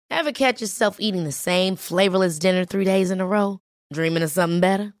Ever catch yourself eating the same flavorless dinner 3 days in a row? Dreaming of something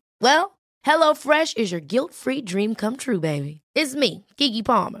better? Well, HelloFresh is your guilt-free dream come true, baby. It's me, Keke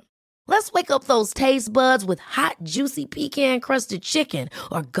Palmer. Let's wake up those taste buds with hot, juicy pecan-crusted chicken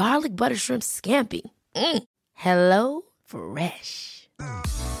or garlic butter shrimp scampi. Hello Fresh.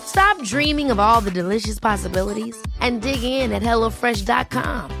 Stop dreaming of all the delicious possibilities and dig in at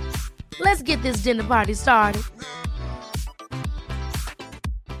HelloFresh.com. Let's get this dinner party started.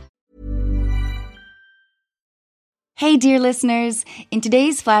 Hey, dear listeners. In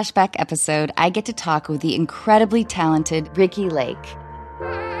today's flashback episode, I get to talk with the incredibly talented Ricki Lake.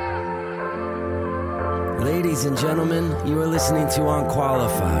 Ladies and gentlemen, you are listening to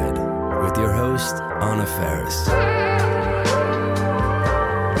Unqualified with your host, Anna Faris.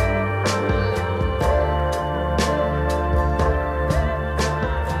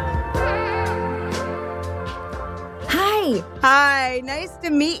 Hi, nice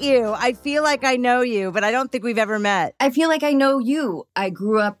to meet you. I feel like I know you, but I don't think we've ever met. I feel like I know you. I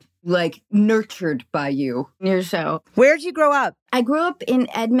grew up, nurtured by you in your show. Where'd you grow up? I grew up in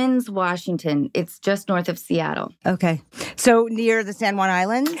Edmonds, Washington. It's just north of Seattle. Okay. So near the San Juan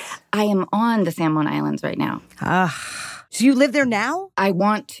Islands? I am on the San Juan Islands right now. So you live there now? I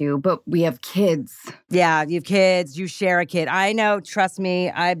want to, but we have kids. Yeah, you have kids. You share a kid. I know. Trust me.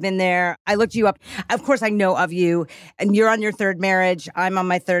 I've been there. I looked you up. Of course, I know of you. And you're on your third marriage. I'm on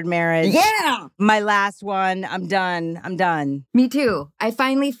my third marriage. Yeah! My last one. I'm done. Me too. I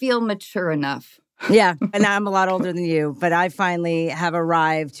finally feel mature enough. Yeah, and I'm a lot older than you, but I finally have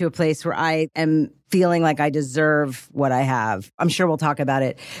arrived to a place where I am feeling like I deserve what I have. I'm sure we'll talk about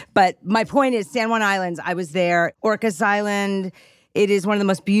it. But my point is, San Juan Islands, I was there. Orcas Island, it is one of the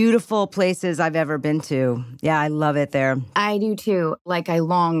most beautiful places I've ever been to. Yeah, I love it there. I do too. I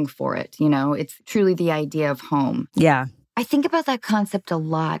long for it, It's truly the idea of home. Yeah. I think about that concept a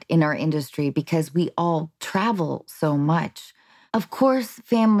lot in our industry because we all travel so much. Of course,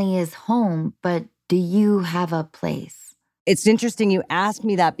 family is home, but do you have a place? It's interesting you ask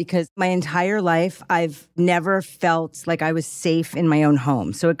me that because my entire life, I've never felt like I was safe in my own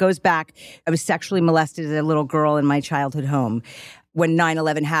home. So it goes back, I was sexually molested as a little girl in my childhood home. When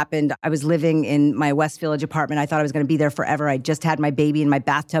 9/11 happened, I was living in my West Village apartment. I thought I was going to be there forever. I just had my baby in my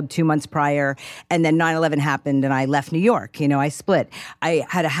bathtub 2 months prior. And then 9/11 happened and I left New York. I split. I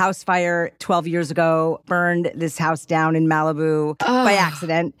had a house fire 12 years ago, burned this house down in Malibu by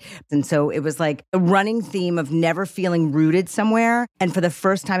accident. And so it was like a running theme of never feeling rooted somewhere. And for the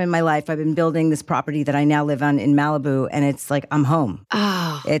first time in my life, I've been building this property that I now live on in Malibu. And it's like, I'm home.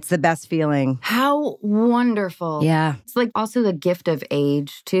 Oh, it's the best feeling. How wonderful. Yeah. It's also the gift of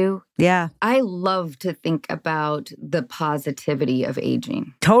age, too. Yeah. I love to think about the positivity of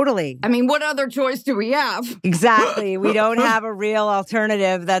aging. Totally. I mean, what other choice do we have? Exactly. We don't have a real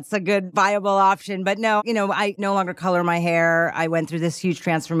alternative that's a good, viable option. But no, I no longer color my hair. I went through this huge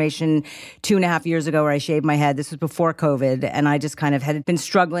transformation 2.5 years ago where I shaved my head. This was before COVID. And I just kind of had been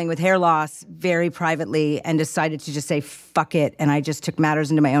struggling with hair loss very privately and decided to just say, fuck it. And I just took matters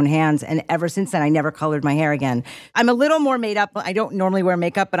into my own hands. And ever since then, I never colored my hair again. I'm a little more made up. I don't normally wear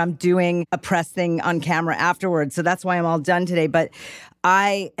makeup, but I'm doing a press thing on camera afterwards. So that's why I'm all done today. But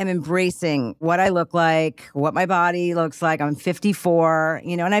I am embracing what I look like, what my body looks like. I'm 54,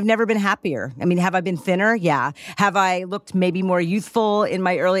 and I've never been happier. I mean, have I been thinner? Yeah. Have I looked maybe more youthful in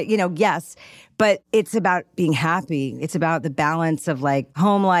my early, yes. But it's about being happy. It's about the balance of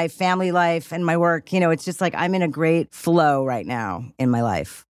home life, family life, and my work. It's just I'm in a great flow right now in my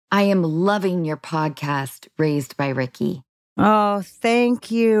life. I am loving your podcast, Raised by Ricki. Oh,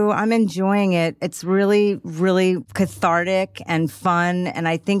 thank you. I'm enjoying it. It's really, really cathartic and fun. And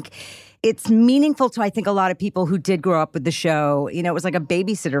I think it's meaningful to, I think, a lot of people who did grow up with the show. It was like a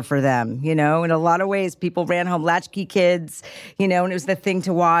babysitter for them, in a lot of ways. People ran home, latchkey kids, and it was the thing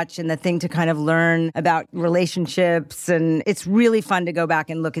to watch and the thing to kind of learn about relationships. And it's really fun to go back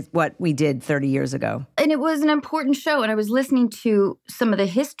and look at what we did 30 years ago. And it was an important show. And I was listening to some of the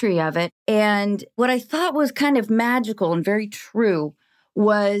history of it. And what I thought was kind of magical and very true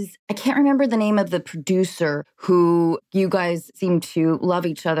was, I can't remember the name of the producer who you guys seem to love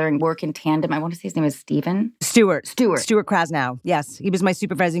each other and work in tandem. I want to say his name is Steven. Stuart Krasnow. Yes. He was my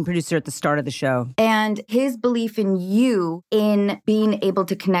supervising producer at the start of the show. And his belief in you in being able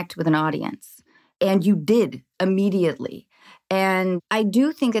to connect with an audience. And you did immediately. And I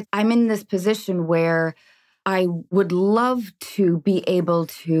do think that I'm in this position where I would love to be able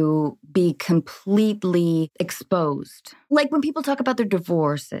to be completely exposed. Like when people talk about their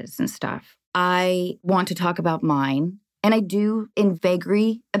divorces and stuff, I want to talk about mine. And I do in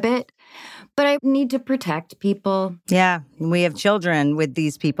vagary a bit. But I need to protect people. Yeah, we have children with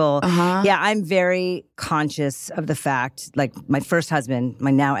these people. Uh-huh. Yeah, I'm very conscious of the fact, like my first husband,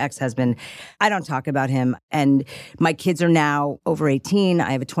 my now ex-husband, I don't talk about him. And my kids are now over 18.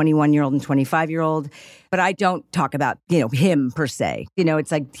 I have a 21-year-old and 25-year-old. But I don't talk about, him per se.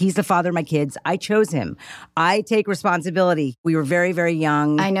 It's like he's the father of my kids. I chose him. I take responsibility. We were very, very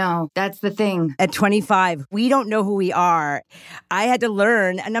young. I know. That's the thing. At 25, we don't know who we are. I had to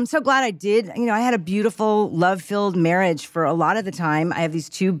learn, and I'm so glad I did. I had a beautiful, love-filled marriage for a lot of the time. I have these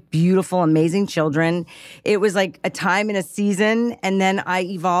two beautiful, amazing children. It was like a time and a season, and then I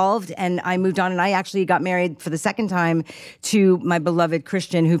evolved, and I moved on, and I actually got married for the second time to my beloved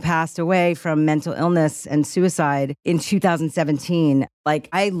Christian who passed away from mental illness and suicide in 2017. Like,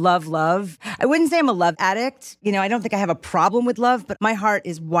 I love love. I wouldn't say I'm a love addict. I don't think I have a problem with love, but my heart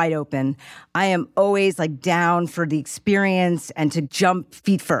is wide open. I am always down for the experience and to jump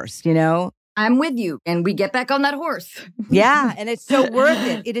feet first, I'm with you. And we get back on that horse. Yeah. And it's so worth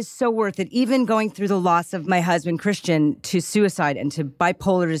it. It is so worth it. Even going through the loss of my husband, Christian, to suicide and to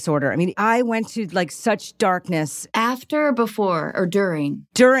bipolar disorder. I mean, I went to such darkness. After, before, or during?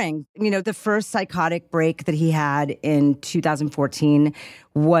 During, the first psychotic break that he had in 2014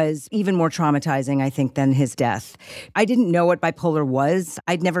 was even more traumatizing, I think, than his death. I didn't know what bipolar was.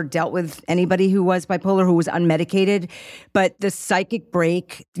 I'd never dealt with anybody who was bipolar, who was unmedicated. But the psychic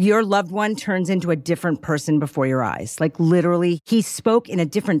break, your loved one turns into a different person before your eyes. Literally, he spoke in a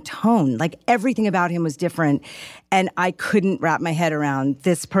different tone. Everything about him was different. And I couldn't wrap my head around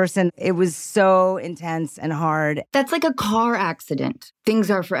this person. It was so intense and hard. That's like a car accident. Things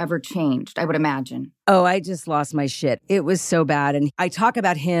are forever changed, I would imagine. Oh, I just lost my shit. It was so bad. And I talk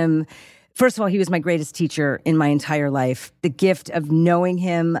about him. First of all, he was my greatest teacher in my entire life. The gift of knowing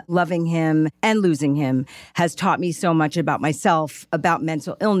him, loving him, and losing him has taught me so much about myself, about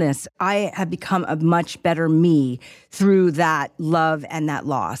mental illness. I have become a much better me through that love and that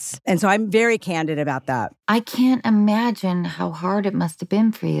loss. And so I'm very candid about that. I can't imagine how hard it must have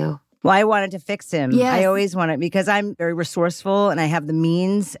been for you. Well, I wanted to fix him. Yes. I always wanted, because I'm very resourceful and I have the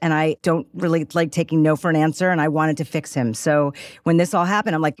means and I don't really like taking no for an answer, and I wanted to fix him. So when this all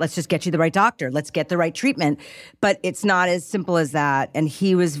happened, I'm like, let's just get you the right doctor. Let's get the right treatment. But it's not as simple as that. And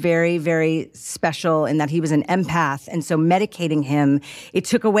he was very, very special in that he was an empath. And so medicating him, it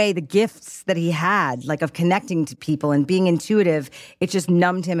took away the gifts that he had, of connecting to people and being intuitive. It just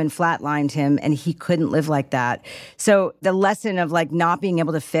numbed him and flatlined him, and he couldn't live like that. So the lesson of not being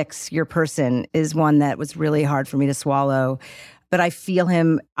able to fix your person is one that was really hard for me to swallow. But I feel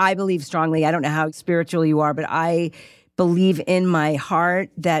him. I believe strongly. I don't know how spiritual you are, but I believe in my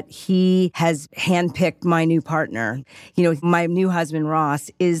heart that he has handpicked my new partner. My new husband,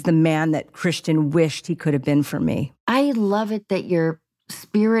 Ross, is the man that Christian wished he could have been for me. I love it that your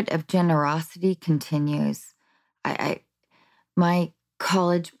spirit of generosity continues. My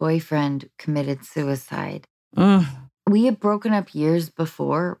college boyfriend committed suicide. We had broken up years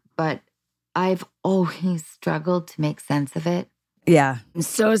before, but I've always struggled to make sense of it. Yeah. I'm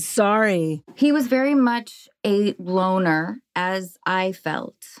so sorry. He was very much a loner, as I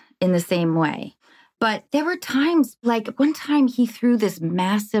felt, in the same way. But there were times, one time he threw this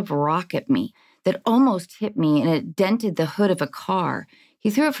massive rock at me that almost hit me, and it dented the hood of a car. He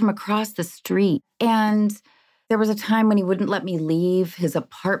threw it from across the street. And there was a time when he wouldn't let me leave his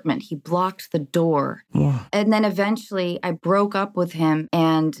apartment. He blocked the door. Yeah. And then eventually I broke up with him,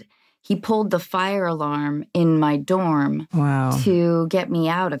 and he pulled the fire alarm in my dorm to get me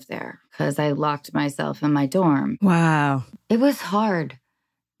out of there because I locked myself in my dorm. Wow. It was hard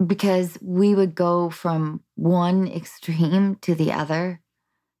because we would go from one extreme to the other,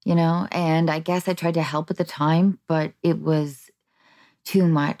 and I guess I tried to help at the time, but it was too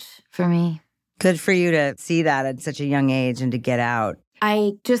much for me. Good for you to see that at such a young age and to get out.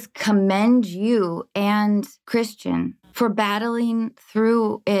 I just commend you and Christian for battling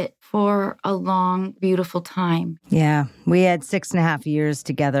through it for a long, beautiful time. Yeah, we had 6.5 years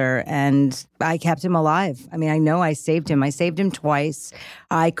together, and I kept him alive. I mean, I know I saved him. I saved him twice.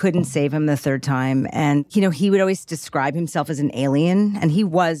 I couldn't save him the third time. And, he would always describe himself as an alien, and he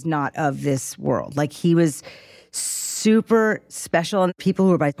was not of this world. He was super special. And people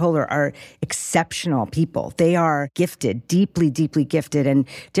who are bipolar are exceptional people. They are gifted, deeply, deeply gifted. And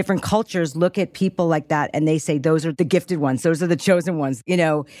different cultures look at people like that and they say, those are the gifted ones. Those are the chosen ones,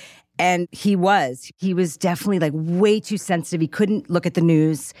 And he was definitely like way too sensitive. He couldn't look at the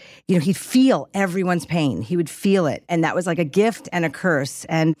news. You know, he'd feel everyone's pain. He would feel it. And that was like a gift and a curse.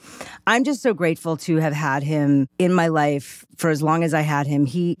 And I'm just so grateful to have had him in my life for as long as I had him.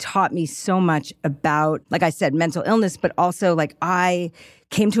 He taught me so much about, like I said, mental illness, but also like I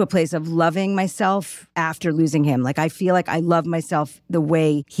came to a place of loving myself after losing him. Like I feel like I love myself the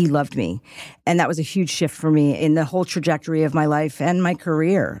way he loved me. And that was a huge shift for me in the whole trajectory of my life and my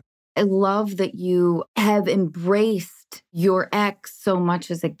career. I love that you have embraced your ex so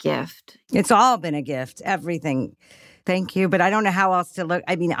much as a gift. It's all been a gift, everything. Thank you. But I don't know how else to look.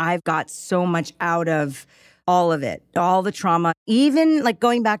 I mean, I've got so much out of all of it, all the trauma, even like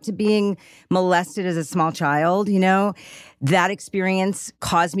going back to being molested as a small child, you know, that experience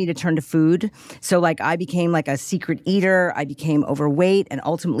caused me to turn to food. So like I became like a secret eater. I became overweight and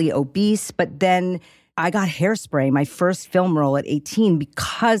ultimately obese. But then I got hairspray, my first film role at 18,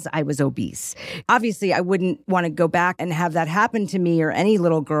 because I was obese. Obviously, I wouldn't want to go back and have that happen to me or any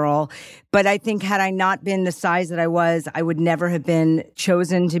little girl. But I think had I not been the size that I was, I would never have been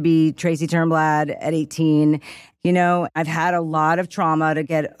chosen to be Tracy Turnblad at 18. You know, I've had a lot of trauma to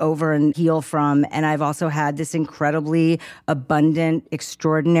get over and heal from. And I've also had this incredibly abundant,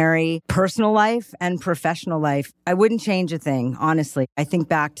 extraordinary personal life and professional life. I wouldn't change a thing, honestly. I think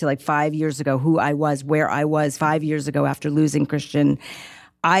back to like 5 years ago, who I was, where I was 5 years ago after losing Christian.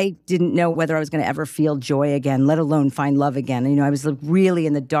 I didn't know whether I was going to ever feel joy again, let alone find love again. You know, I was really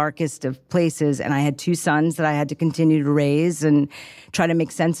in the darkest of places, and I had 2 sons that I had to continue to raise and try to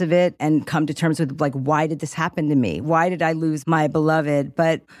make sense of it and come to terms with, like, why did this happen to me? Why did I lose my beloved?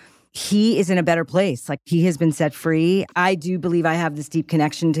 But he is in a better place. Like, he has been set free. I do believe I have this deep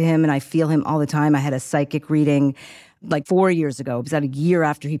connection to him, and I feel him all the time. I had a psychic reading like 4 years ago. It was about a year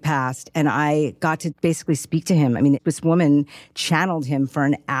after he passed. And I got to basically speak to him. I mean, this woman channeled him for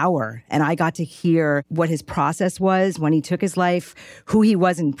an hour. And I got to hear what his process was when he took his life, who he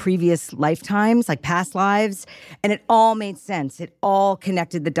was in previous lifetimes, like past lives. And it all made sense. It all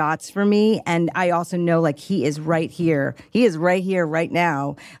connected the dots for me. And I also know, like, he is right here. He is right here, right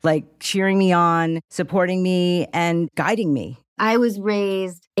now, like cheering me on, supporting me, and guiding me. I was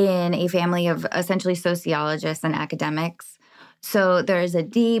raised in a family of essentially sociologists and academics. So there's a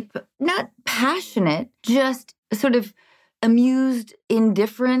deep, not passionate, just sort of amused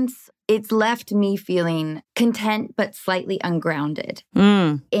indifference. It's left me feeling content, but slightly ungrounded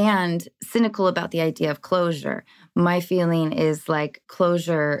and cynical about the idea of closure. My feeling is like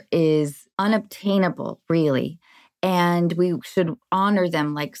closure is unobtainable, really. And we should honor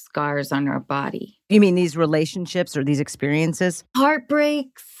them like scars on our body. You mean these relationships or these experiences?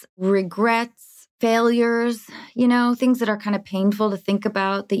 Heartbreaks, regrets, failures, you know, things that are kind of painful to think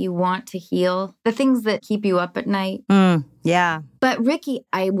about that you want to heal, the things that keep you up at night. Yeah. But Ricki,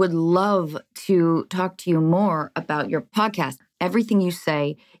 I would love to talk to you more about your podcast. Everything you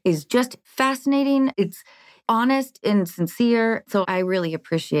say is just fascinating. It's honest and sincere. So I really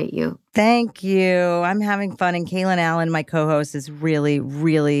appreciate you. Thank you. I'm having fun. And Kaylin Allen, my co-host, is really,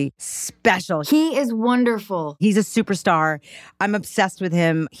 really special. He is wonderful. He's a superstar. I'm obsessed with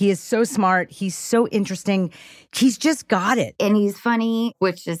him. He is so smart. He's so interesting. He's just got it. And he's funny,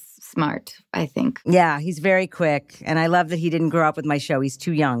 which is smart, I think. Yeah, he's very quick. And I love that he didn't grow up with my show. He's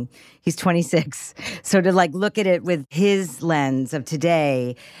too young. He's 26. So to like look at it with his lens of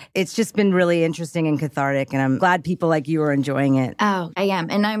today, it's just been really interesting and cathartic. And I'm glad people like you are enjoying it. Oh, I am.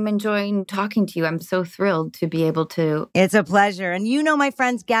 And I'm enjoying talking to you. I'm so thrilled to be able to. It's a pleasure. And you know my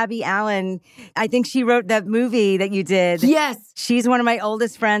friend Gabby Allen. I think she wrote that movie that you did. Yes. She's one of my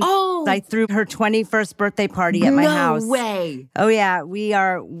oldest friends. Oh. I threw her 21st birthday party at my house. No way. Oh, yeah. We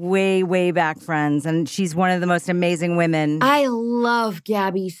are way, way back friends. And she's one of the most amazing women. I love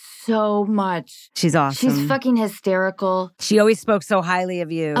Gabby so much. She's awesome. She's fucking hysterical. She always spoke so highly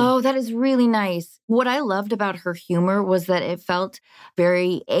of you. Oh, that is really nice. What I loved about her humor was that it felt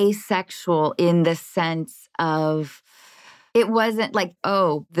very asexual in the sense of it wasn't like,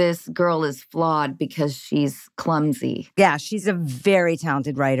 oh, this girl is flawed because she's clumsy. Yeah, she's a very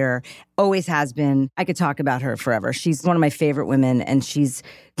talented writer, always has been. I could talk about her forever. She's one of my favorite women, and she's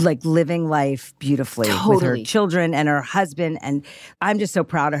like living life beautifully with her children and her husband. And I'm just so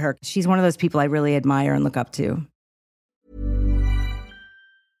proud of her. She's one of those people I really admire and look up to.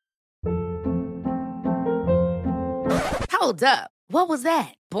 Hold up. What was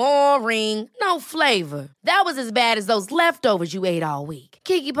that? Boring. No flavor. That was as bad as those leftovers you ate all week.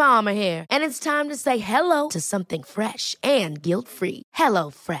 Keke Palmer here, and it's time to say hello to something fresh and guilt-free. Hello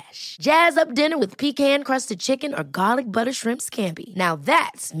Fresh. Jazz up dinner with pecan-crusted chicken or garlic butter shrimp scampi. Now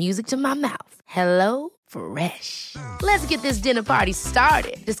that's music to my mouth. Hello Fresh. Let's get this dinner party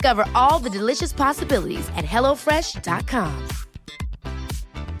started. Discover all the delicious possibilities at hellofresh.com.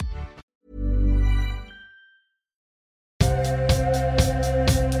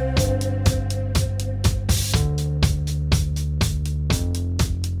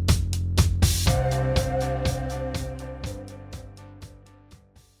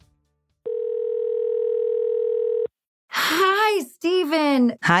 Hi,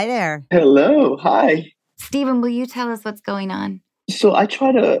 Stephen. Hi there. Hello. Hi. Stephen, will you tell us what's going on? So I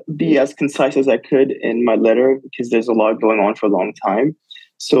try to be as concise as I could in my letter because there's a lot going on for a long time.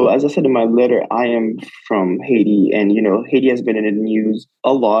 So as I said in my letter, I am from Haiti, and Haiti has been in the news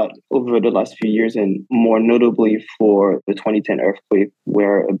a lot over the last few years, and more notably for the 2010 earthquake,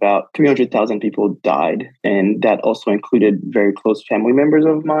 where about 300,000 people died, and that also included very close family members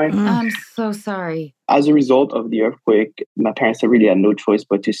of mine. I'm so sorry. As a result of the earthquake, my parents really had no choice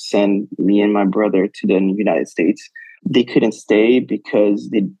but to send me and my brother to the United States. They couldn't stay because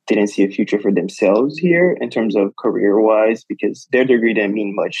they didn't see a future for themselves here in terms of career-wise, because their degree didn't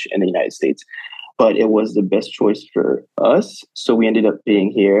mean much in the United States. But it was the best choice for us, so we ended up being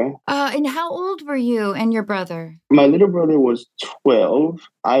here. And how old were you and your brother? My little brother was 12.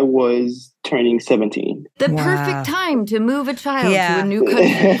 I was turning 17. The Wow. perfect time to move a child Yeah. to a new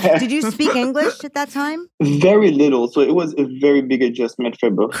country. Did you speak English at that time? Very little, so it was a very big adjustment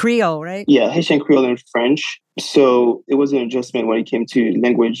for both. Creole, right? Yeah, Haitian Creole and French. So it was an adjustment when it came to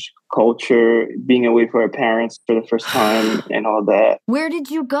language, culture, being away from our parents for the first time and all that. Where did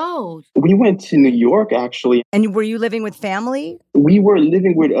you go? We went to New York, actually. And were you living with family? We were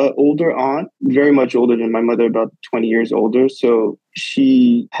living with an older aunt, very much older than my mother, about 20 years older. So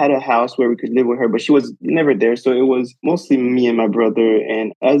she had a house where we could live with her, but she was never there. So it was mostly me and my brother.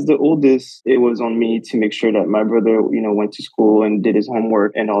 And as the oldest, it was on me to make sure that my brother, went to school and did his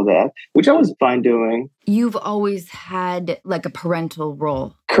homework and all that, which I was fine doing. You've always had like a parental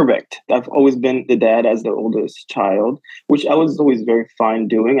role. Correct. I've always been the dad as the oldest child, which I was always very fine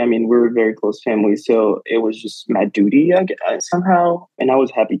doing. I mean, we're a very close family, so it was just my duty somehow, and I was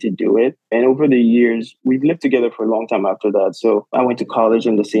happy to do it. And over the years, we've lived together for a long time after that. So I went to college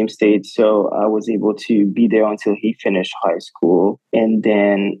in the same state, so I was able to be there until he finished high school. And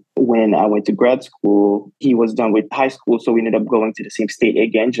then when I went to grad school, he was done with high school, so we ended up going to the same state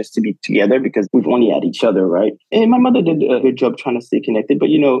again just to be together because we've only had each other, right? And my mother did a good job trying to stay connected, but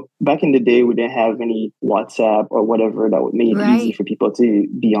back in the day, we didn't have any WhatsApp or whatever that would make it easy for people to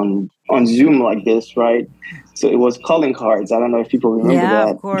be on Zoom like this, right? So it was calling cards. I don't know if people remember that,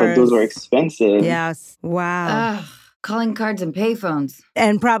 of course. but those were expensive. Yes. Wow. Ugh, calling cards and payphones.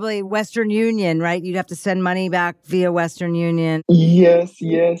 And probably Western Union, right? You'd have to send money back via Western Union. Yes.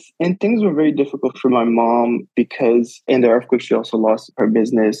 And things were very difficult for my mom because in the earthquake, she also lost her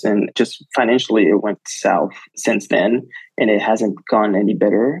business, and just financially, it went south since then, and it hasn't gone any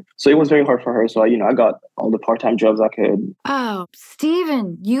better. So it was very hard for her. So, I got all the part-time jobs I could. Oh,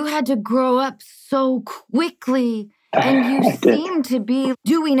 Stephen, you had to grow up so quickly, and you seem to be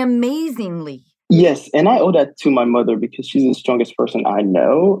doing amazingly. Yes, and I owe that to my mother because she's the strongest person I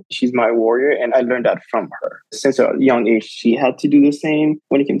know. She's my warrior, and I learned that from her. Since a young age, she had to do the same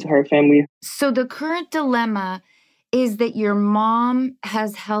when it came to her family. So the current dilemma is that your mom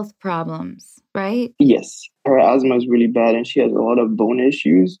has health problems, right? Yes, her asthma is really bad, and she has a lot of bone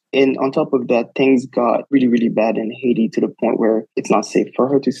issues. And on top of that, things got really, really bad in Haiti to the point where it's not safe for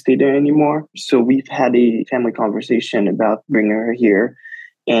her to stay there anymore. So we've had a family conversation about bringing her here.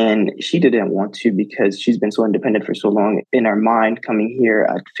 And she didn't want to because she's been so independent for so long. In her mind, coming here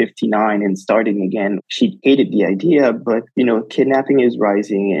at 59 and starting again, she hated the idea. But, kidnapping is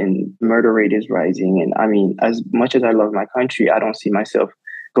rising and murder rate is rising. And I mean, as much as I love my country, I don't see myself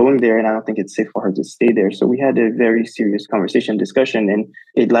going there, and I don't think it's safe for her to stay there. So we had a very serious discussion, and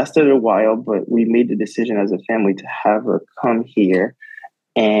it lasted a while, but we made the decision as a family to have her come here.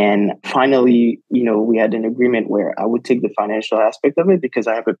 And finally, we had an agreement where I would take the financial aspect of it because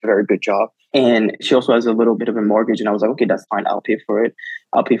I have a very good job. And she also has a little bit of a mortgage. And I was like, okay, that's fine. I'll pay for it.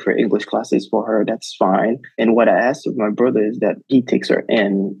 I'll pay for English classes for her. That's fine. And what I asked of my brother is that he takes her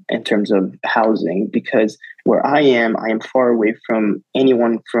in terms of housing, because where I am far away from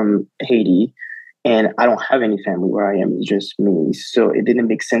anyone from Haiti. And I don't have any family where I am. It's just me. So it didn't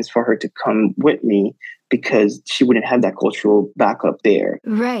make sense for her to come with me because she wouldn't have that cultural backup there.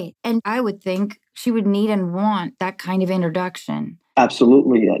 Right. And I would think she would need and want that kind of introduction.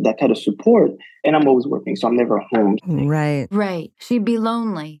 Absolutely, that kind of support. And I'm always working, so I'm never home. Right. Right. She'd be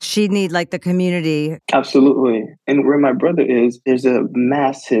lonely. She'd need like the community. Absolutely. And where my brother is, there's a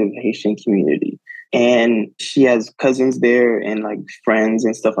massive Haitian community. And she has cousins there and like friends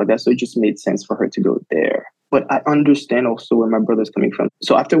and stuff like that. So it just made sense for her to go there. But I understand also where my brother's coming from.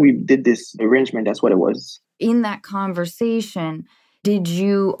 So after we did this arrangement, that's what it was. In that conversation, did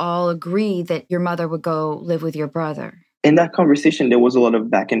you all agree that your mother would go live with your brother? In that conversation, there was a lot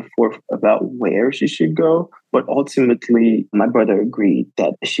of back and forth about where she should go. But ultimately, my brother agreed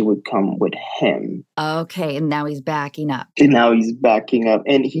that she would come with him. Okay, and now he's backing up. And now he's backing up.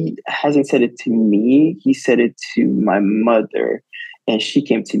 And he hasn't said it to me. He said it to my mother. And she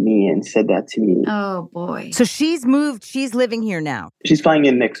came to me and said that to me. Oh, boy. So she's moved. She's living here now. She's flying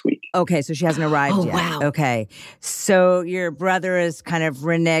in next week. Okay, so she hasn't arrived yet. Wow. Okay. So your brother is kind of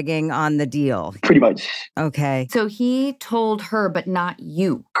reneging on the deal. Pretty much. Okay. So he told her, but not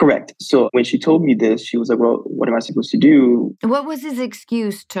you. Correct. So when she told me this, she was like, well, what am I supposed to do? What was his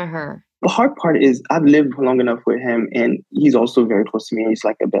excuse to her? The hard part is I've lived long enough with him and he's also very close to me. He's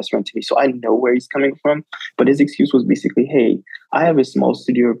like a best friend to me. So I know where he's coming from. But his excuse was basically, hey, I have a small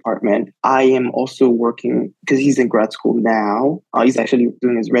studio apartment. I am also working because he's in grad school now. He's actually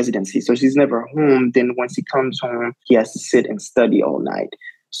doing his residency. So she's never home. Then once he comes home, he has to sit and study all night.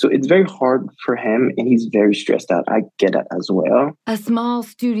 So it's very hard for him and he's very stressed out. I get that as well. A small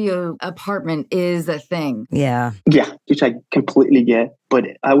studio apartment is a thing. Yeah. Yeah, which I completely get. But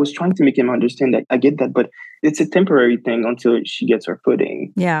I was trying to make him understand that I get that, but it's a temporary thing until she gets her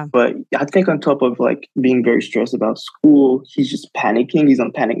footing. Yeah. But I think on top of like being very stressed about school, he's just panicking. He's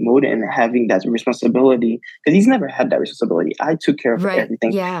on panic mode and having that responsibility because he's never had that responsibility. I took care of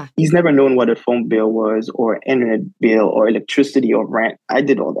everything. Yeah. He's never known what a phone bill was or internet bill or electricity or rent. I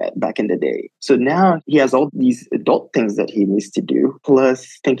did all that back in the day. So now he has all these adult things that he needs to do,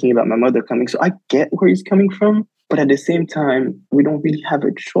 plus thinking about my mother coming. So I get where he's coming from. But at the same time, we don't really have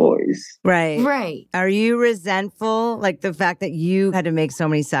a choice. Right. Right. Are you resentful? Like the fact that you had to make so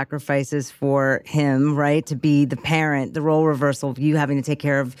many sacrifices for him, right? To be the parent, the role reversal of you having to take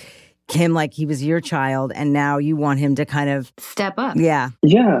care of him like he was your child. And now you want him to kind of step up. Yeah.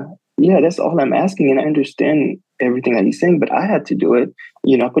 Yeah, that's all I'm asking. And I understand everything that he's saying, but I had to do it.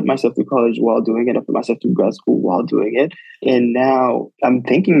 You know, I put myself through college while doing it. I put myself through grad school while doing it. And now I'm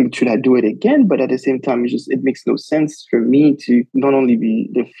thinking, should I do it again? But at the same time, it makes no sense for me to not only be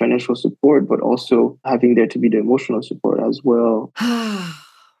the financial support, but also having there to be the emotional support as well.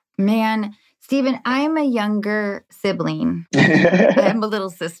 Man, Stephen, I'm a younger sibling. I'm a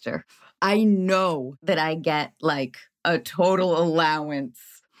little sister. I know that I get like a total allowance.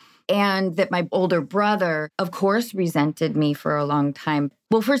 And that my older brother, of course, resented me for a long time.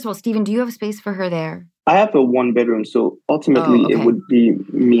 Well, first of all, Stephen, do you have space for her there? I have a one bedroom, so ultimately it would be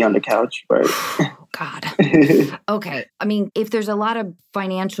me on the couch, right? Oh, God. Okay. I mean, if there's a lot of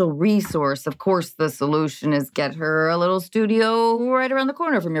financial resource, of course, the solution is get her a little studio right around the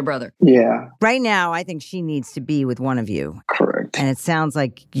corner from your brother. Yeah. Right now, I think she needs to be with one of you. Correct. And it sounds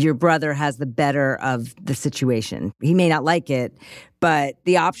like your brother has the better of the situation. He may not like it, but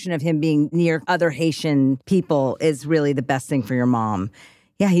the option of him being near other Haitian people is really the best thing for your mom.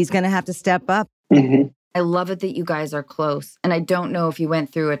 Yeah, he's going to have to step up. Mm-hmm. I love it that you guys are close. And I don't know if you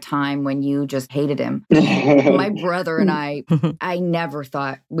went through a time when you just hated him. My brother and I never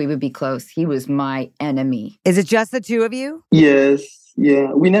thought we would be close. He was my enemy. Is it just the two of you? Yes.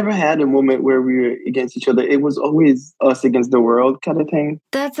 Yeah. We never had a moment where we were against each other. It was always us against the world kind of thing.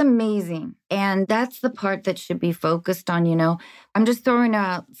 That's amazing. And that's the part that should be focused on, you know. I'm just throwing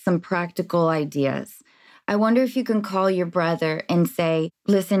out some practical ideas. I wonder if you can call your brother and say,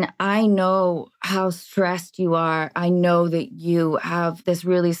 listen, I know how stressed you are. I know that you have this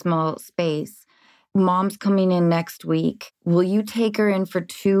really small space. Mom's coming in next week. Will you take her in for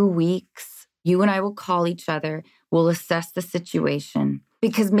 2 weeks? You and I will call each other. We'll assess the situation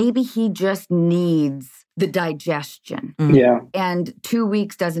because maybe he just needs the digestion. Mm-hmm. Yeah. And 2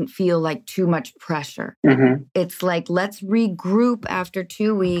 weeks doesn't feel like too much pressure. Mm-hmm. It's like, let's regroup after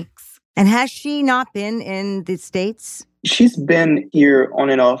 2 weeks. And has she not been in the States? She's been here on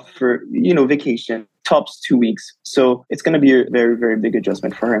and off for, vacation, tops 2 weeks. So it's going to be a very, very big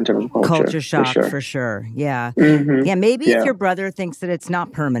adjustment for her in terms of culture. Culture shock, for sure. Yeah. Mm-hmm. Yeah, maybe if your brother thinks that it's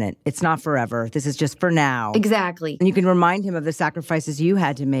not permanent, it's not forever, this is just for now. Exactly. And you can remind him of the sacrifices you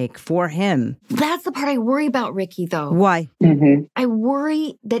had to make for him. That's the part I worry about, Ricki, though. Why? Mm-hmm. I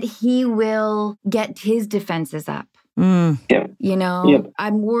worry that he will get his defenses up. Yeah. You know, Yep.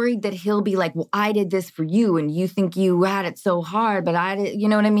 I'm worried that he'll be like, well, I did this for you and you think you had it so hard, but I did, you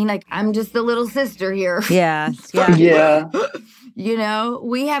know what I mean? Like, I'm just the little sister here. Yes. Yeah. Yeah. You know,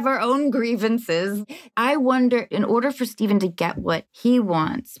 we have our own grievances. I wonder, in order for Stephen to get what he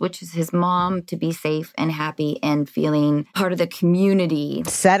wants, which is his mom to be safe and happy and feeling part of the community.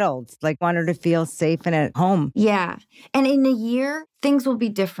 Settled, like want her to feel safe and at home. Yeah. And in a year, things will be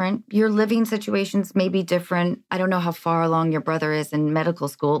different. Your living situations may be different. I don't know how far along your brother is in medical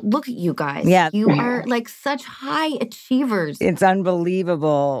school. Look at you guys. Yeah. You are like such high achievers. It's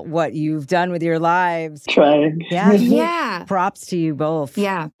unbelievable what you've done with your lives. Trying. Yeah. Yeah. Props to you both.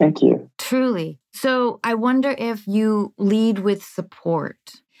 Yeah. Thank you. Truly. So I wonder if you lead with support.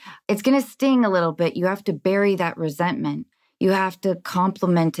 It's going to sting a little bit. You have to bury that resentment. You have to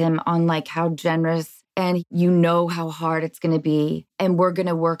compliment him on like how generous and you know how hard it's going to be. And we're going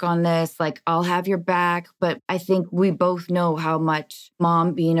to work on this. Like, I'll have your back. But I think we both know how much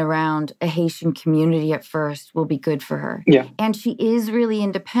mom being around a Haitian community at first will be good for her. Yeah. And she is really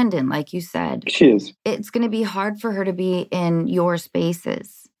independent, like you said. She is. It's going to be hard for her to be in your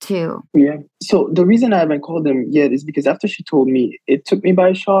spaces too. Yeah. So the reason I haven't called him yet is because after she told me, it took me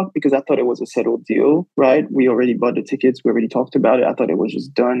by shock because I thought it was a settled deal, right? We already bought the tickets. We already talked about it. I thought it was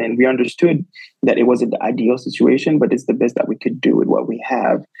just done. And we understood that it wasn't the ideal situation, but it's the best that we could do with what we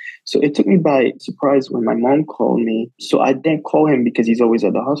have. So it took me by surprise when my mom called me. So I didn't call him because he's always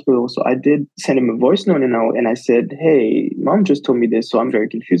at the hospital. So I did send him a voice note and I said, hey, mom just told me this. So I'm very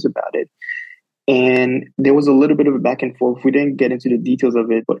confused about it. And there was a little bit of a back and forth. We didn't get into the details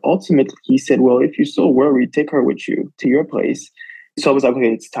of it. But ultimately, he said, well, if you're so worried, take her with you to your place. So I was like,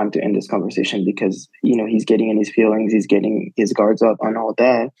 okay, it's time to end this conversation because, you know, he's getting in his feelings. He's getting his guards up on all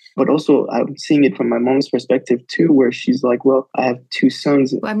that. But also, I'm seeing it from my mom's perspective, too, where she's like, well, I have two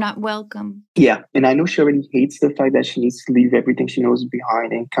sons. I'm not welcome. Yeah. And I know she already hates the fact that she needs to leave everything she knows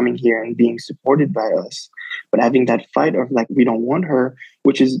behind and coming here and being supported by us. But having that fight of like, we don't want her,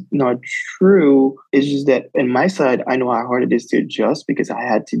 which is not true. It's just that in my side, I know how hard it is to adjust because I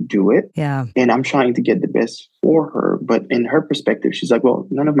had to do it. Yeah. And I'm trying to get the best for her. But in her perspective, she's like, well,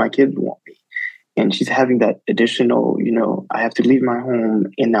 none of my kids want me. And she's having that additional, you know, I have to leave my home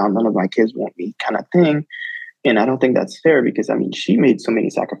and now none of my kids want me kind of thing. And I don't think that's fair because, I mean, she made so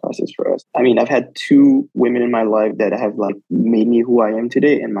many sacrifices for us. I mean, I've had two women in my life that have like made me who I am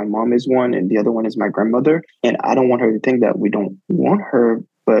today. And my mom is one and the other one is my grandmother. And I don't want her to think that we don't want her,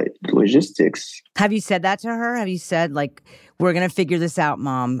 but logistics. Have you said that to her? Have you said like, we're going to figure this out,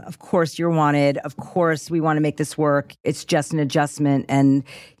 Mom. Of course you're wanted. Of course we want to make this work. It's just an adjustment. And,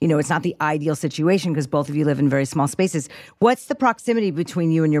 you know, it's not the ideal situation because both of you live in very small spaces. What's the proximity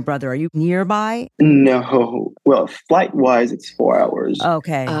between you and your brother? Are you nearby? No. Well, flight-wise, it's 4 hours.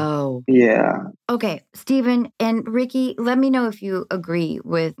 Okay. Oh. Yeah. Okay, Stephen and Ricki, let me know if you agree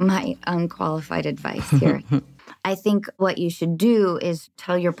with my unqualified advice here. I think what you should do is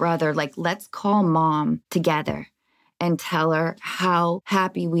tell your brother, like, let's call mom together and tell her how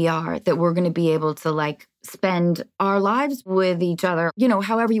happy we are that we're going to be able to like spend our lives with each other, you know,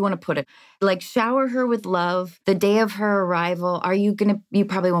 however you want to put it. Like shower her with love the day of her arrival. You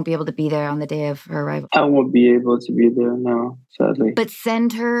probably won't be able to be there on the day of her arrival. I won't be able to be there now, sadly. But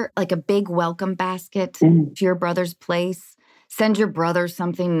send her like a big welcome basket to your brother's place. Send your brother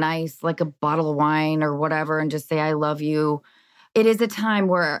something nice, like a bottle of wine or whatever, and just say, I love you. It is a time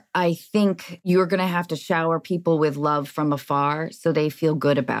where I think you're going to have to shower people with love from afar so they feel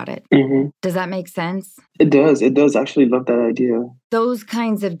good about it. Mm-hmm. Does that make sense? It does. It does. I actually love that idea. Those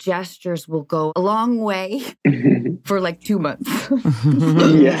kinds of gestures will go a long way for like 2 months.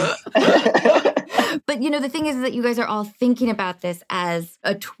 Yeah. But, you know, the thing is that you guys are all thinking about this as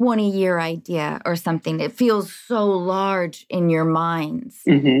a 20-year idea or something. It feels so large in your minds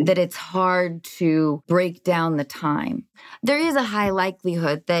that it's hard to break down the time. There is a high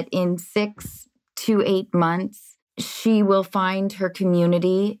likelihood that in 6 to 8 months, she will find her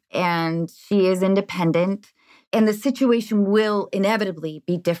community and she is independent. And the situation will inevitably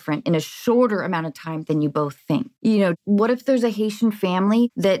be different in a shorter amount of time than you both think. You know, what if there's a Haitian family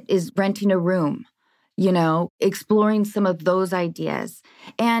that is renting a room? You know, exploring some of those ideas.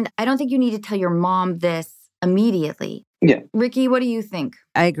 And I don't think you need to tell your mom this immediately. Yeah. Ricki, what do you think?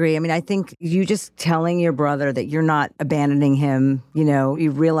 I agree. I mean, I think you just telling your brother that you're not abandoning him, you know, you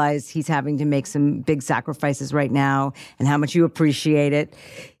realize he's having to make some big sacrifices right now and how much you appreciate it.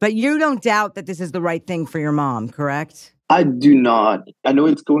 But you don't doubt that this is the right thing for your mom, correct? I do not. I know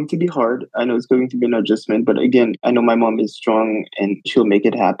it's going to be hard. I know it's going to be an adjustment. But again, I know my mom is strong and she'll make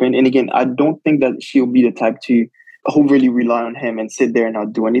it happen. And again, I don't think that she'll be the type to overly rely on him and sit there and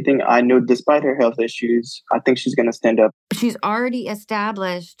not do anything. I know despite her health issues, I think she's going to stand up. She's already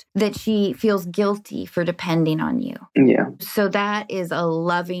established that she feels guilty for depending on you. Yeah. So that is a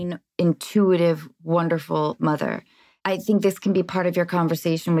loving, intuitive, wonderful mother. I think this can be part of your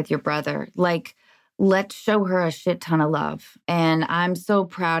conversation with your brother. Like, let's show her a shit ton of love. And I'm so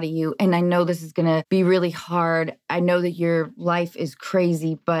proud of you. And I know this is going to be really hard. I know that your life is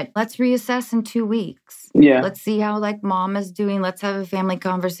crazy, but let's reassess in 2 weeks. Yeah. Let's see how like mom is doing. Let's have a family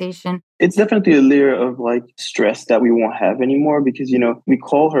conversation. It's definitely a layer of like stress that we won't have anymore because, we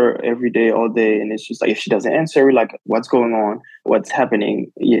call her every day, all day. And it's just like, if she doesn't answer, we're like, what's going on? What's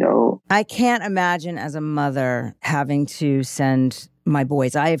happening? I can't imagine as a mother having to send my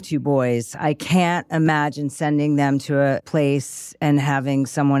boys. I have 2 boys. I can't imagine sending them to a place and having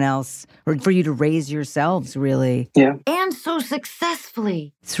someone else, or for you to raise yourselves, really. Yeah. And so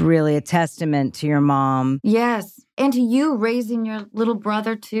successfully. It's really a testament to your mom. Yes. And to you raising your little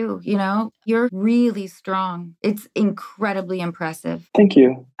brother too, you're really strong. It's incredibly impressive. Thank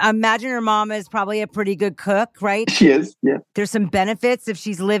you. I imagine her mom is probably a pretty good cook, right? She is, yeah. There's some benefits if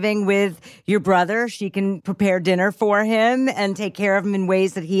she's living with your brother. She can prepare dinner for him and take care of him in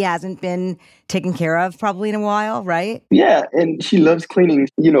ways that he hasn't been taken care of probably in a while, right? Yeah, and she loves cleaning.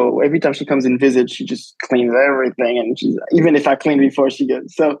 Every time she comes and visits, she just cleans everything. And even if I clean before she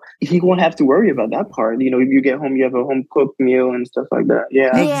gets, so he won't have to worry about that part. If you get home, you have a home cooked meal and stuff like that.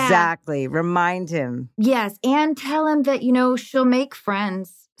 Yeah. Exactly. Remind him. Yes. And tell him that, she'll make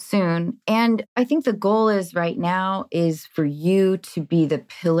friends soon. And I think the goal is right now is for you to be the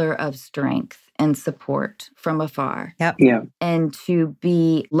pillar of strength and support from afar. Yep. Yeah. And to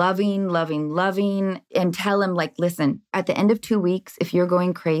be loving, loving, loving, and tell him, like, listen, at the end of 2 weeks, if you're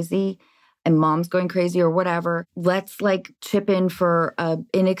going crazy and mom's going crazy or whatever, let's like chip in for a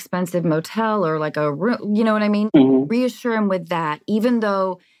inexpensive motel or like a room, you know what I mean? Mm-hmm. Reassure him with that, even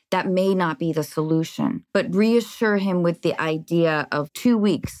though that may not be the solution, but reassure him with the idea of 2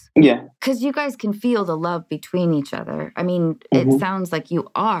 weeks. Yeah. Because you guys can feel the love between each other. I mean, it sounds like you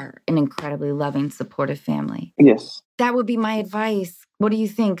are an incredibly loving, supportive family. Yes. That would be my advice. What do you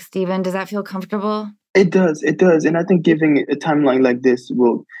think, Stephen? Does that feel comfortable? It does. It does. And I think giving a timeline like this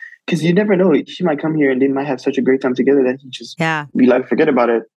will, because you never know, she might come here and they might have such a great time together that he just be like, forget about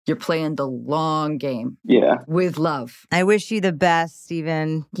it. You're playing the long game. Yeah. With love. I wish you the best,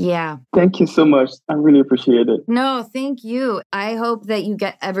 Stephen. Yeah. Thank you so much. I really appreciate it. No, thank you. I hope that you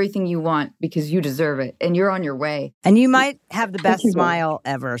get everything you want because you deserve it and you're on your way. And you might have the best smile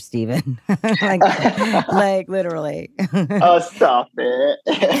ever, Stephen. like literally. Oh, stop it.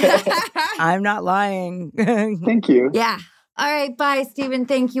 I'm not lying. Thank you. Yeah. All right. Bye, Stephen.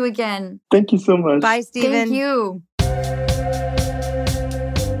 Thank you again. Thank you so much. Bye, Stephen. Thank you.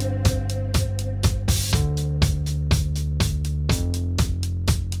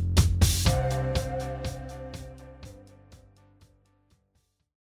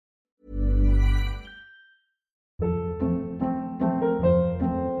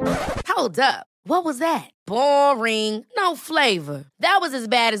 Hold up. What was that? Boring. No flavor. That was as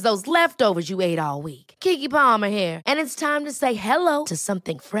bad as those leftovers you ate all week. Keke Palmer here. And it's time to say hello to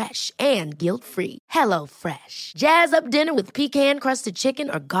something fresh and guilt-free. Hello Fresh. Jazz up dinner with pecan-crusted chicken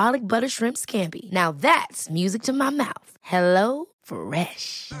or garlic butter shrimp scampi. Now that's music to my mouth. Hello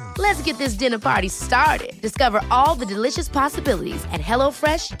Fresh. Let's get this dinner party started. Discover all the delicious possibilities at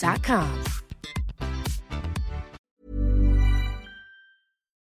hellofresh.com.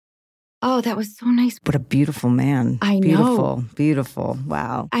 Oh, that was so nice. What a beautiful man. I know. Beautiful, beautiful.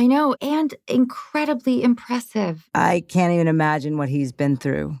 Wow. I know. And incredibly impressive. I can't even imagine what he's been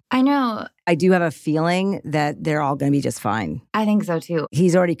through. I know. I do have a feeling that they're all going to be just fine. I think so too.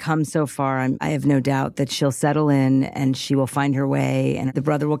 He's already come so far. I have no doubt that she'll settle in and she will find her way and the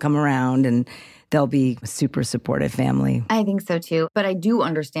brother will come around and they'll be a super supportive family. I think so too. But I do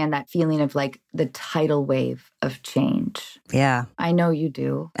understand that feeling of like the tidal wave of change. Yeah. I know you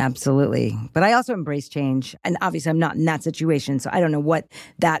do. Absolutely. But I also embrace change. And obviously I'm not in that situation. So I don't know what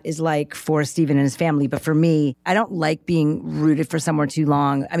that is like for Stephen and his family. But for me, I don't like being rooted for somewhere too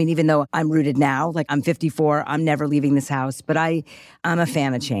long. I mean, even though I'm rooted now, like I'm 54, I'm never leaving this house. But I'm a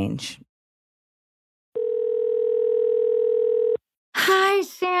fan of change. Hi,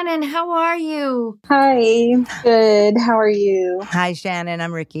 Shannon. How are you? Hi. Good. How are you? Hi, Shannon.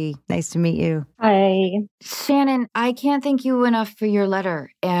 I'm Ricki. Nice to meet you. Hi. Shannon, I can't thank you enough for your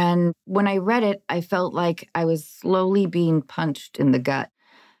letter. And when I read it, I felt like I was slowly being punched in the gut.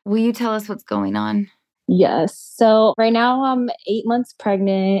 Will you tell us what's going on? Yes. So right now I'm 8 months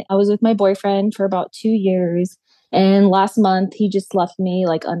pregnant. I was with my boyfriend for about 2 years. And last month, he just left me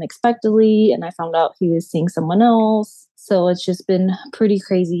like unexpectedly, and I found out he was seeing someone else. So it's just been pretty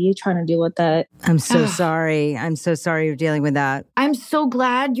crazy trying to deal with that. I'm so sorry. I'm so sorry you're dealing with that. I'm so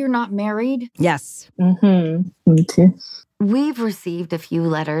glad you're not married. Yes. Mm-hmm. Me too. We've received a few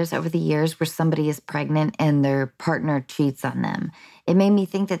letters over the years where somebody is pregnant and their partner cheats on them. It made me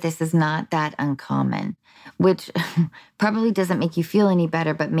think that this is not that uncommon, which probably doesn't make you feel any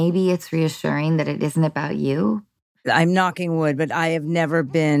better, but maybe it's reassuring that it isn't about you. I'm knocking wood, but I have never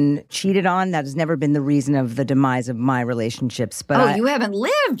been cheated on. That has never been the reason of the demise of my relationships. But you haven't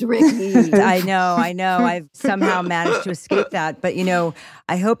lived, Ricki. I know. I've somehow managed to escape that. But,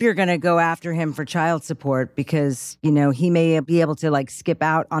 I hope you're going to go after him for child support because, he may be able to like skip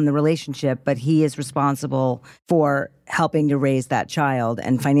out on the relationship, but he is responsible for helping to raise that child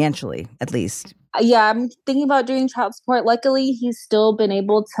and financially, at least. Yeah, I'm thinking about doing child support. Luckily, he's still been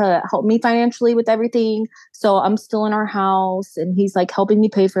able to help me financially with everything. So I'm still in our house and he's like helping me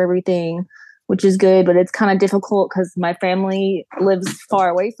pay for everything, which is good. But it's kind of difficult because my family lives far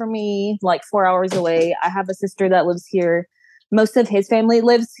away from me, like 4 hours away. I have a sister that lives here. Most of his family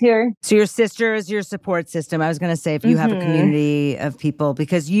lives here. So your sister is your support system. I was going to say, if you have a community of people,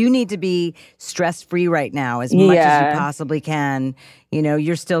 because you need to be stress-free right now as much as you possibly can.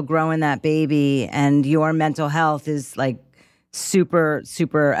 You're still growing that baby and your mental health is like super,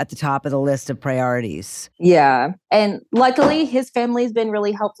 super at the top of the list of priorities. Yeah. And luckily, his family's been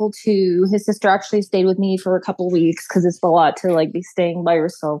really helpful too. His sister actually stayed with me for a couple of weeks because it's a lot to like be staying by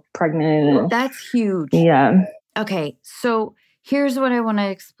yourself pregnant. That's huge. Yeah. Okay, so here's what I want to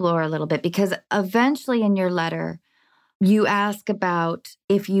explore a little bit, because eventually in your letter, you ask about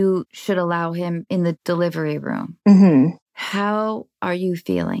if you should allow him in the delivery room. Mm-hmm. How are you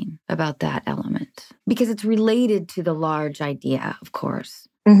feeling about that element? Because it's related to the large idea, of course.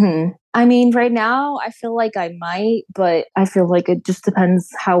 Mm-hmm. I mean, right now, I feel like I might, but I feel like it just depends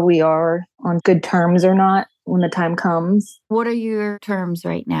how we are on good terms or not when the time comes. What are your terms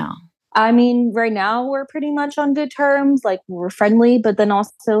right now? I mean, right now we're pretty much on good terms, like we're friendly, but then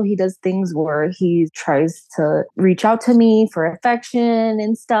also he does things where he tries to reach out to me for affection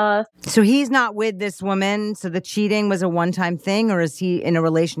and stuff. So he's not with this woman. So the cheating was a one-time thing, or is he in a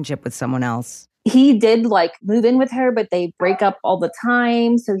relationship with someone else? He did like move in with her, but they break up all the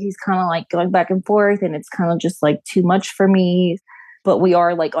time. So he's kind of like going back and forth and it's kind of just like too much for me. But we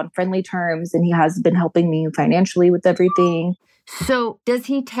are like on friendly terms and he has been helping me financially with everything. So does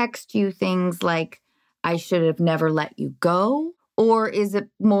he text you things like, I should have never let you go? Or is it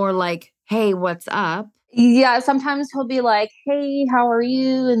more like, hey, what's up? Yeah, sometimes he'll be like, hey, how are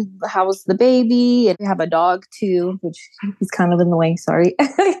you? And how's the baby? And we have a dog too, which he's kind of in the way, sorry.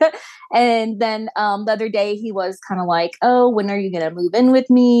 And then the other day he was kind of like, oh, when are you going to move in with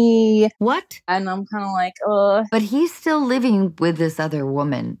me? What? And I'm kind of like, But he's still living with this other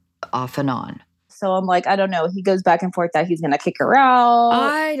woman off and on. So I'm like, I don't know. He goes back and forth that he's going to kick her out.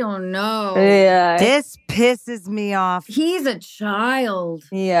 I don't know. Yeah. This pisses me off. He's a child.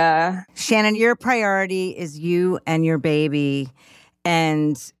 Yeah. Shannon, your priority is you and your baby.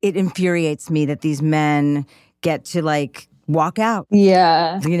 And it infuriates me that these men get to like walk out.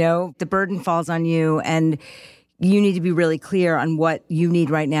 Yeah. The burden falls on you and you need to be really clear on what you need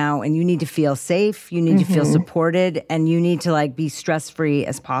right now. And you need to feel safe. You need to feel supported and you need to like be stress-free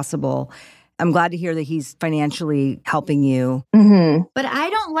as possible. I'm glad to hear that he's financially helping you. Mm-hmm. But I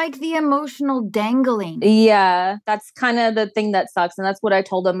don't like the emotional dangling. Yeah, that's kind of the thing that sucks. And that's what I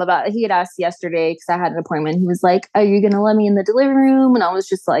told him about. He had asked yesterday because I had an appointment. He was like, are you going to let me in the delivery room? And I was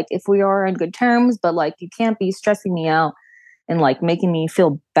just like, if we are on good terms, but like, you can't be stressing me out and like making me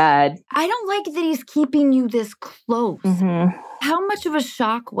feel bad. I don't like that he's keeping you this close. Mm-hmm. How much of a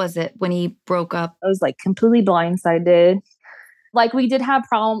shock was it when he broke up? I was like completely blindsided. Like we did have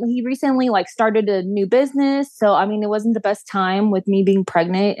problem. He recently like started a new business. So, I mean, it wasn't the best time with me being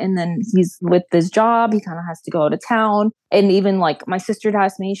pregnant. And then he's with this job. He kind of has to go out of town. And even like my sister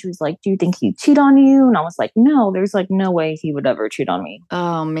asked me, she was like, do you think he'd cheat on you? And I was like, no, there's like no way he would ever cheat on me.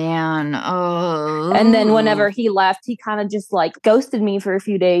 Oh, man. Oh. And then whenever he left, he kind of just like ghosted me for a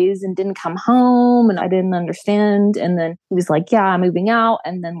few days and didn't come home. And I didn't understand. And then he was like, yeah, I'm moving out.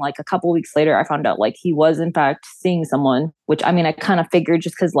 And then like a couple weeks later, I found out like he was in fact seeing someone, which I mean, I kind of figured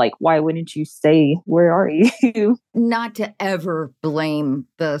just because like, why wouldn't you stay? Where are you? Not to ever blame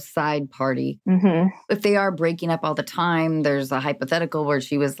the side party. Mm-hmm. If they are breaking up all the time, there's a hypothetical where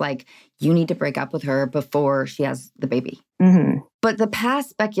she was like, you need to break up with her before she has the baby. Mm-hmm. But the past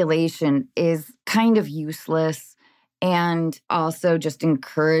speculation is kind of useless. and also just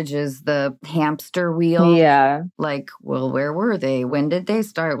encourages the hamster wheel. Yeah. Like, well, where were they? When did they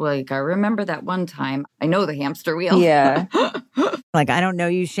start? Like, I remember that one time. I know the hamster wheel. Yeah. Like, I don't know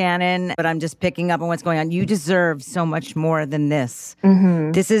you, Shannon, but I'm just picking up on what's going on. You deserve so much more than this.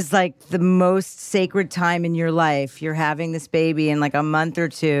 Mm-hmm. This is like the most sacred time in your life. You're having this baby in like a month or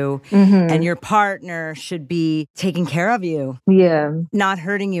two, and your partner should be taking care of you. Yeah. Not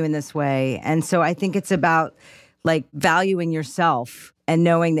hurting you in this way. And so I think it's about like valuing yourself and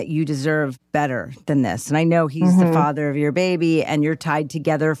knowing that you deserve better than this. And I know he's the father of your baby and you're tied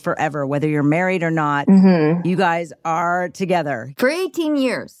together forever, whether you're married or not. You guys are together. For 18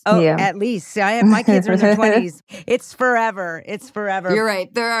 years. Oh, Yeah. at least. I have my kids are in their 20s. It's forever. It's forever. You're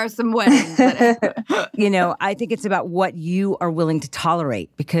right. There are some weddings. You know, I think it's about what you are willing to tolerate,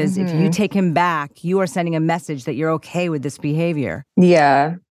 because if you take him back, you are sending a message that you're okay with this behavior.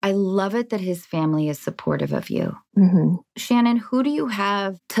 Yeah. I love it that his family is supportive of you. Mm-hmm. Shannon, who do you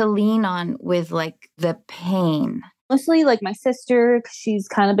have to lean on with like the pain? Mostly like my sister, 'cause she's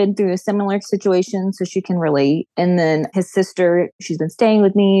kind of been through a similar situation, so she can relate. And then his sister, she's been staying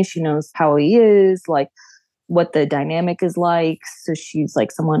with me. She knows how he is, like what the dynamic is like. So she's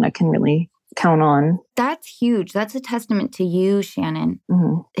like someone I can really count on. That's huge. That's a testament to you, Shannon.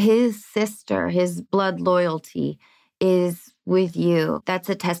 His sister, his blood loyalty is with you. That's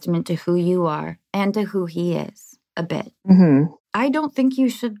a testament to who you are and to who he is a bit. I don't think you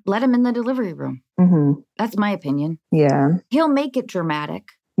should let him in the delivery room. That's my opinion. Yeah. He'll make it dramatic.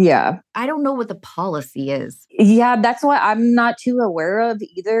 Yeah. I don't know what the policy is. Yeah, that's what I'm not too aware of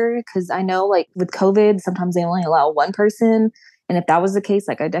either, because I know like with COVID, sometimes they only allow one person. And if that was the case,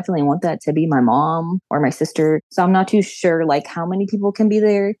 like I definitely want that to be my mom or my sister. So I'm not too sure like how many people can be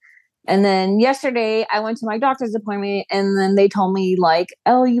there. And then yesterday I went to my doctor's appointment and then they told me like,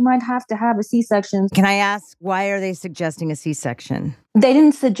 oh, you might have to have a C-section. Can I ask, why are they suggesting a C-section? They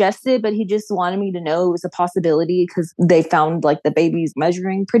didn't suggest it, but he just wanted me to know it was a possibility because they found like the baby's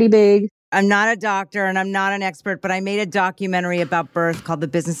measuring pretty big. I'm not a doctor and I'm not an expert, but I made a documentary about birth called The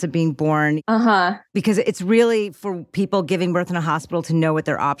Business of Being Born. Because it's really for people giving birth in a hospital to know what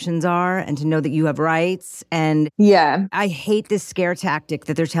their options are and to know that you have rights. And yeah, I hate this scare tactic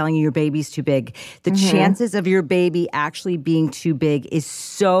that they're telling you your baby's too big. The chances of your baby actually being too big is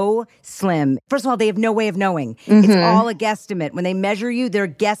so slim. First of all, they have no way of knowing. It's all a guesstimate. When they measure you, they're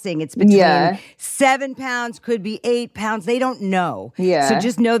guessing. It's between 7 pounds, could be 8 pounds. They don't know. Yeah. So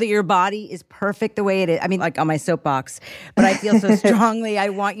just know that your body is perfect the way it is. I mean, like on my soapbox, but I feel so strongly. I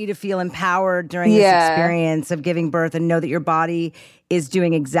want you to feel empowered during this experience of giving birth and know that your body is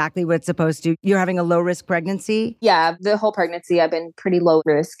doing exactly what it's supposed to. You're having a low risk pregnancy? Yeah, the whole pregnancy, I've been pretty low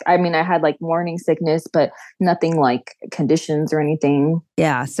risk. I mean, I had like morning sickness, but nothing like conditions or anything.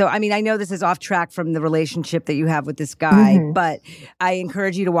 Yeah. So, I mean, I know this is off track from the relationship that you have with this guy, but I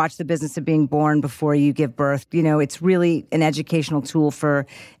encourage you to watch The Business of Being Born before you give birth. You know, it's really an educational tool for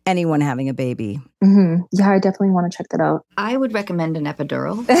anyone having a baby. Yeah, I definitely want to check that out. I would recommend an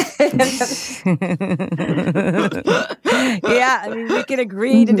epidural. Yeah, I mean, we can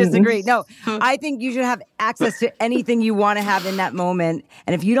agree to disagree. No, I think you should have access to anything you want to have in that moment.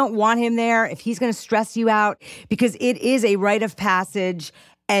 And if you don't want him there, if he's going to stress you out, because it is a rite of passage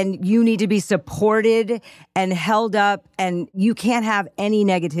and you need to be supported and held up, and you can't have any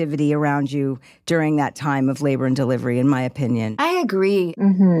negativity around you during that time of labor and delivery, in my opinion. I agree.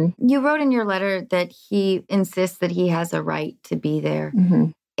 You wrote in your letter that he insists that he has a right to be there.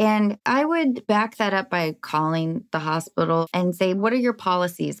 And I would back that up by calling the hospital and say, what are your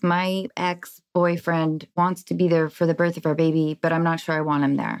policies? My ex-boyfriend wants to be there for the birth of our baby, but I'm not sure I want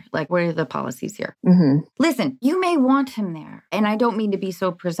him there. Like, what are the policies here? Listen, you may want him there. And I don't mean to be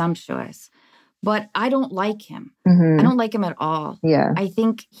so presumptuous, but I don't like him. I don't like him at all. Yeah. I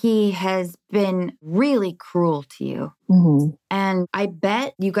think he has been really cruel to you. And I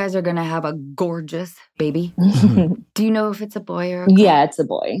bet you guys are going to have a gorgeous baby. Do you know if it's a boy or a girl? Yeah, it's a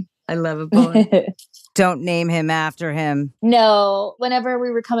boy. I love a boy. Don't name him after him. No, whenever we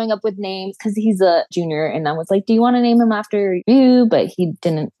were coming up with names, because he's a junior, and I was like, do you want to name him after you? But he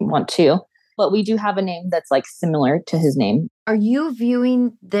didn't want to. But we do have a name that's like similar to his name. Are you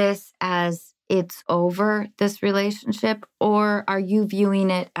viewing this as it's over, this relationship? Or are you viewing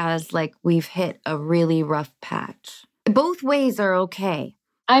it as like we've hit a really rough patch? Both ways are okay.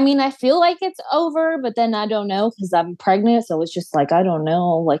 I mean, I feel like it's over, but then I don't know because I'm pregnant. So it's just like, I don't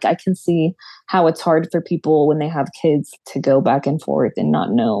know. Like, I can see how it's hard for people when they have kids to go back and forth and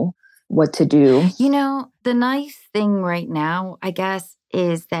not know what to do. You know, the nice thing right now, I guess,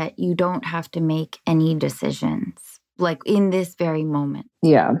 is that you don't have to make any decisions. like in this very moment.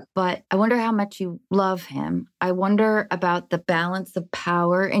 Yeah. But I wonder how much you love him. I wonder about the balance of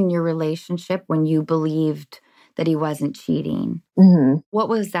power in your relationship when you believed that he wasn't cheating. Mm-hmm. What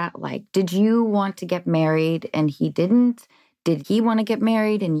was that like? Did you want to get married and he didn't? Did he want to get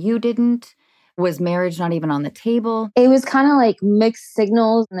married and you didn't? Was marriage not even on the table? It was kind of like mixed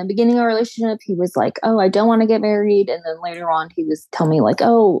signals. In the beginning of our relationship, he was like, oh, I don't want to get married. And then later on, he was telling me like,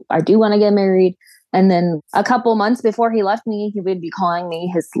 oh, I do want to get married. And then a couple months before he left me, he would be calling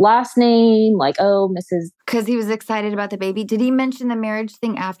me his last name, like, oh, Mrs. Because he was excited about the baby. Did he mention the marriage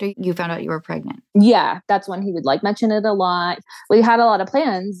thing after you found out you were pregnant? Yeah, that's when he would like mention it a lot. We had a lot of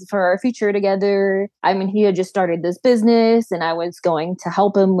plans for our future together. I mean, he had just started this business and I was going to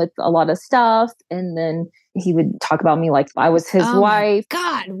help him with a lot of stuff. And then he would talk about me like I was his wife.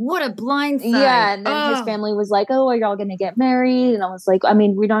 God, what a blindside. Yeah. And then his family was like, oh, are y'all going to get married? And I was like, I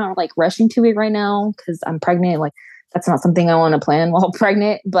mean, we're not like rushing to it right now because I'm pregnant. Like, that's not something I want to plan while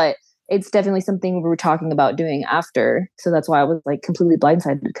pregnant. But it's definitely something we were talking about doing after. So that's why I was like completely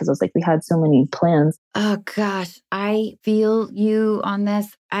blindsided because I was like, we had so many plans. Oh gosh, I feel you on this.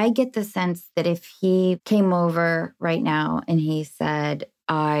 I get the sense that if he came over right now and he said,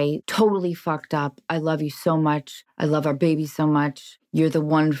 I totally fucked up. I love you so much. I love our baby so much. You're the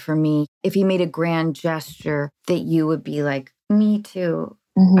one for me. If he made a grand gesture that you would be like, me too.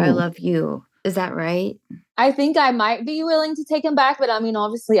 Mm-hmm. I love you. Is that right? I think I might be willing to take him back, but I mean,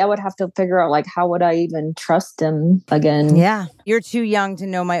 obviously I would have to figure out like, how would I even trust him again? Yeah. You're too young to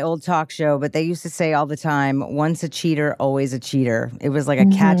know my old talk show, but they used to say all the time, once a cheater, always a cheater. It was like a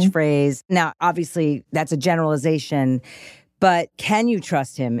catchphrase. Now, obviously that's a generalization, but can you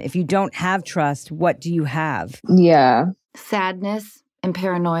trust him? If you don't have trust, what do you have? Yeah. Sadness and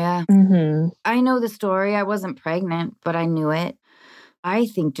paranoia. Mm-hmm. I know the story. I wasn't pregnant, but I knew it. I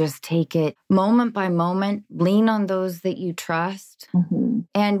think just take it moment by moment, lean on those that you trust. Mm-hmm.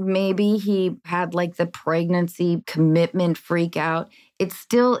 And maybe he had like the pregnancy commitment freak out. It's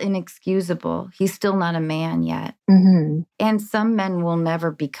still inexcusable. He's still not a man yet. Mm-hmm. And some men will never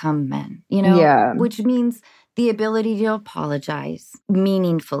become men, you know, which means the ability to apologize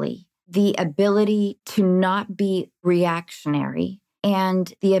meaningfully, the ability to not be reactionary,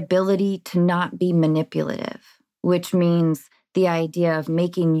 and the ability to not be manipulative, which means the idea of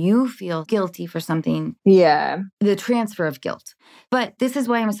making you feel guilty for something. Yeah. The transfer of guilt. But this is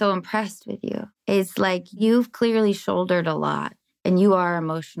why I'm so impressed with you. It's like you've clearly shouldered a lot and you are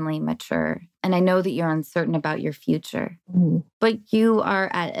emotionally mature. And I know that you're uncertain about your future. Mm-hmm. But you are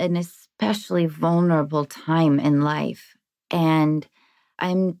at an especially vulnerable time in life. And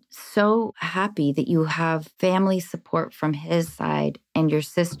I'm so happy that you have family support from his side and your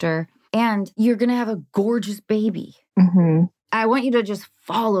sister. And you're going to have a gorgeous baby. Mm-hmm. I want you to just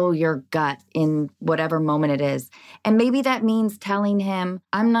follow your gut in whatever moment it is. And maybe that means telling him,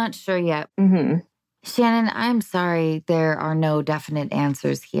 I'm not sure yet. Mm-hmm. Shannon, I'm sorry there are no definite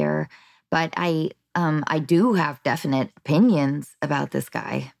answers here, but I do have definite opinions about this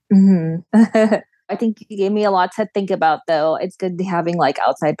guy. Mm-hmm. I think you gave me a lot to think about, though. It's good having like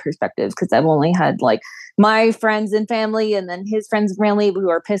outside perspectives because I've only had like my friends and family and then his friends and family who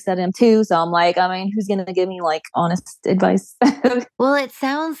are pissed at him too. So I'm like, I mean, who's going to give me like honest advice? Well, it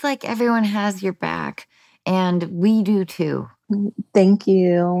sounds like everyone has your back and we do too. Thank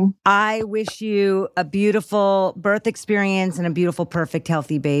you. I wish you a beautiful birth experience and a beautiful, perfect,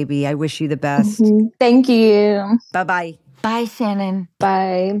 healthy baby. I wish you the best. Mm-hmm. Thank you. Bye-bye. Bye, Shannon.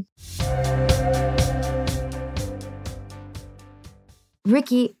 Bye.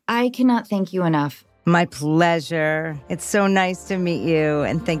 Ricki, I cannot thank you enough. My pleasure. It's so nice to meet you,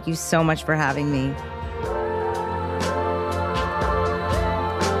 and thank you so much for having me.